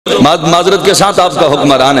معذرت کے ساتھ آپ کا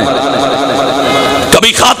حکمران ہے،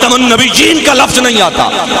 کبھی خاتم النبیین کا لفظ نہیں آتا،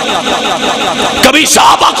 کبھی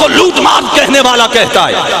صحابہ کو لوٹ مار کہنے والا کہتا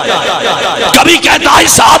ہے، کبھی کہتا ہے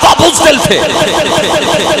صحابہ بزدل تھے،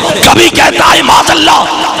 کبھی کہتا ہے معاذ اللہ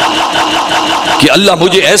کہ اللہ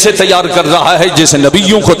مجھے ایسے تیار کر رہا ہے جیسے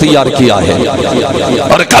نبیوں کو تیار کیا ہے،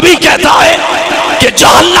 اور کبھی کہتا ہے کہ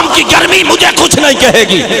جہنم کی گرمی مجھے کچھ نہیں کہے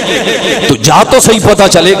گی۔ تو جا تو صحیح پتہ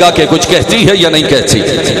چلے گا کہ کچھ کہتی ہے یا نہیں کہتی۔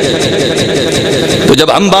 تو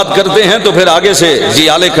جب ہم بات کرتے ہیں تو پھر آگے سے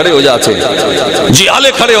جیالے کھڑے ہو جاتے ہیں،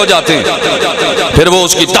 جیالے کھڑے ہو جاتے ہیں، پھر وہ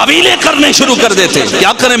اس کی تعویلیں کرنے شروع کر دیتے ہیں۔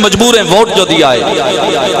 کیا کریں، مجبور ہیں، ووٹ جو دیا ہے،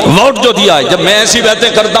 ووٹ جو دیا ہے۔ جب میں ایسی باتیں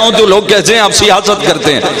کرتا ہوں تو لوگ کہتے ہیں آپ سیاست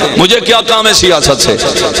کرتے ہیں، مجھے کیا کام ہے سیاست سے،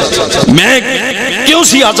 میں کیوں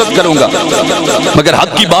سیاست کروں گا، مگر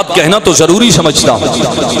حق کی بات کہنا تو ضروری سمجھتا ہوں۔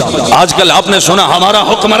 آج کل آپ نے سنا ہمارا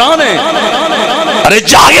حکمران ہے، ارے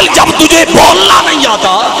جاہل، جب تجھے بولنا نہیں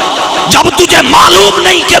آتا، جب تجھے معلوم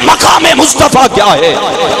نہیں کہ مقام مصطفیٰ کیا ہے،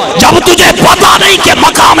 جب تجھے پتا نہیں کہ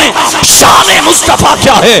مقام شان مصطفیٰ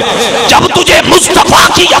کیا ہے، جب تجھے مصطفیٰ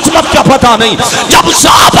کی عظمت کا پتا نہیں، جب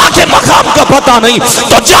صحابہ کے مقام کا پتا نہیں،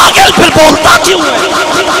 تو جاہل پھر بولتا کیوں ہے،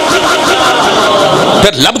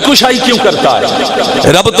 پھر لب کشائی کیوں کرتا ہے؟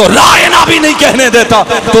 رب تو رائنا بھی نہیں کہنے دیتا،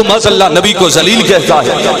 تو معاذ اللہ نبی کو ذلیل کہتا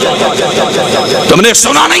ہے۔ تم نے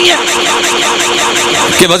سنا نہیں ہے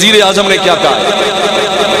کہ وزیر اعظم نے کیا کہا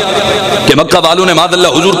کہ مکہ والوں نے معاذ اللہ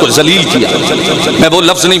حضور کو ذلیل کیا؟ میں وہ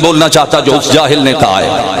لفظ نہیں بولنا چاہتا جو اس جاہل نے کہا ہے،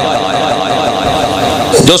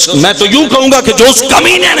 میں تو یوں کہوں گا کہ جو اس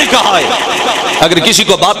کمینے نے کہا ہے۔ اگر کسی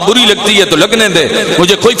کو بات بری لگتی ہے تو لگنے دے،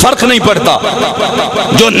 مجھے کوئی فرق نہیں پڑتا۔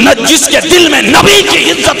 جو جس کے دل میں نبی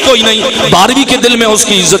کی عزت کوئی نہیں، باروی کے دل میں اس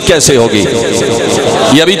کی عزت کیسے ہوگی؟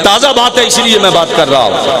 یہ ابھی تازہ بات ہے، اس لیے میں بات کر رہا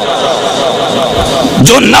ہوں۔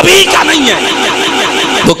 جو نبی کا نہیں ہے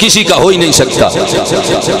وہ کسی کا ہو ہی نہیں سکتا۔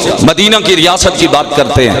 مدینہ کی ریاست کی بات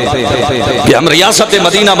کرتے ہیں کہ ہم ریاست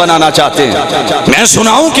مدینہ بنانا چاہتے ہیں۔ میں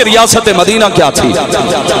سناؤں کہ ریاست مدینہ کیا تھی؟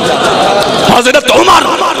 حضرت عمر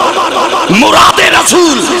مراد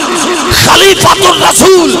رسول، خلیفۃ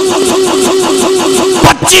الرسول،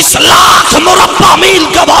 25 لاکھ مربع میل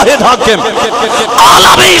کا واحد حاکم،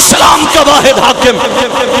 عالم اسلام کا واحد حاکم،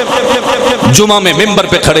 جمعہ میں منبر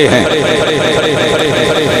پہ کھڑے ہیں۔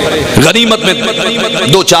 غنیمت میں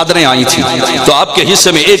 2 چادریں آئی تھی، تو آپ کے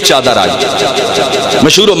حصے میں 1 چادر آئی،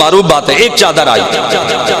 مشہور و معروف بات ہے، 1 چادر آئی،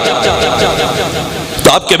 تو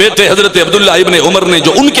آپ کے بیٹے حضرت عبداللہ ابن عمر نے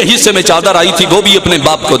جو ان کے حصے میں چادر آئی تھی وہ بھی اپنے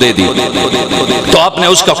باپ کو دے دی، تو آپ نے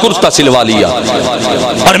اس کا کرتا سلوا لیا،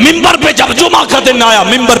 اور منبر پہ جب جمعہ کا دن آیا،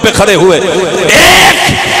 منبر پہ کھڑے ہوئے، ایک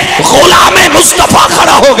غلام مصطفیٰ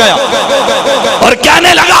کھڑا ہو گیا اور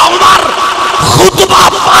کہنے لگا عمر خطبہ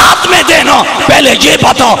بعد میں دینا، پہلے یہ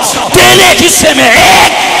بتا تیرے حصے میں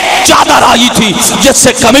 1 چادر آئی تھی جس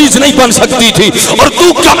سے قمیض نہیں بن سکتی تھی، اور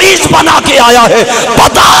تو قمیض بنا کے آیا ہے،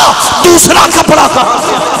 بتا دوسرا کپڑا کہاں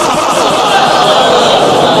سے؟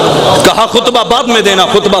 کہا خطبہ بعد میں دینا،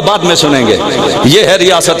 خطبہ بعد میں سنیں گے۔ یہ ہے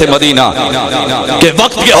ریاست مدینہ کہ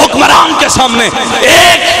وقت کے حکمران کے سامنے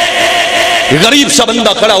ایک غریب سا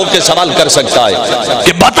بندہ کھڑا ہو کے سوال کر سکتا ہے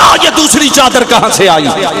کہ بتا یہ دوسری چادر کہاں سے آئی؟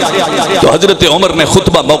 تو حضرت عمر نے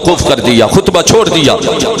خطبہ موقوف کر دیا، خطبہ چھوڑ دیا،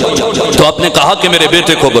 تو آپ نے کہا کہ میرے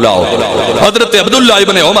بیٹے کو بلاؤ۔ حضرت عبداللہ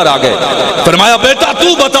ابن عمر آ گئے، فرمایا بیٹا تو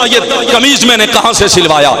بتا یہ قمیض میں نے کہاں سے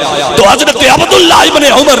سلوایا؟ تو حضرت عبداللہ ابن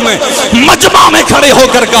عمر نے مجمع میں کھڑے ہو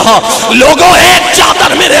کر کہا لوگوں 1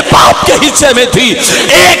 چادر میرے باپ کے حصے میں تھی،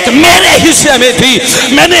 1 میرے حصے میں تھی،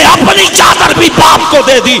 میں نے اپنی چادر بھی باپ کو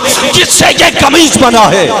دے دی، جس سے یہ قمیض بنا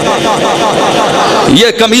ہے، یہ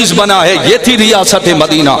قمیض بنا ہے۔ یہ تھی ریاست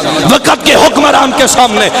مدینہ۔ وقت کے حکمران کے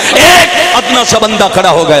سامنے ایک ادنا سا بندہ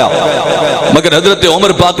کھڑا ہو گیا، مگر حضرت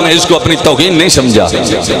عمر پاک نے اس کو اپنی توہین نہیں سمجھا،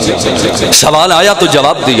 سوال آیا تو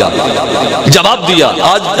جواب دیا، جواب دیا۔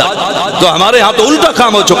 آج تو ہمارے ہاں تو الٹا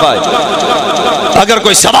کام ہو چکا ہے، اگر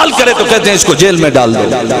کوئی سوال کرے تو کہتے ہیں اس کو جیل میں ڈال دو۔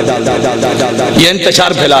 یہ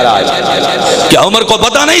انتشار پھیلا رہا ہے، کیا عمر کو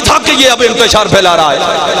پتا نہیں تھا کہ یہ اب انتشار پھیلا رہا ہے؟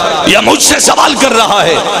 یہ مجھ سے سوال کر رہا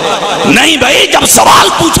ہے؟ نہیں بھائی، جب سوال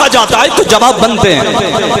پوچھا جاتا ہے تو جواب بنتے ہیں،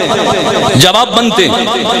 جواب بنتے ہیں۔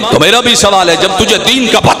 تو میرا بھی سوال ہے، جب تجھے دین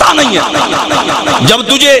کا پتہ نہیں ہے، جب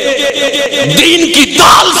تجھے دین کی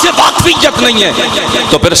دال سے واقفیت نہیں ہے،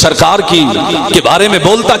 تو پھر سرکار کے بارے میں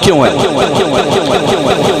بولتا کیوں ہے؟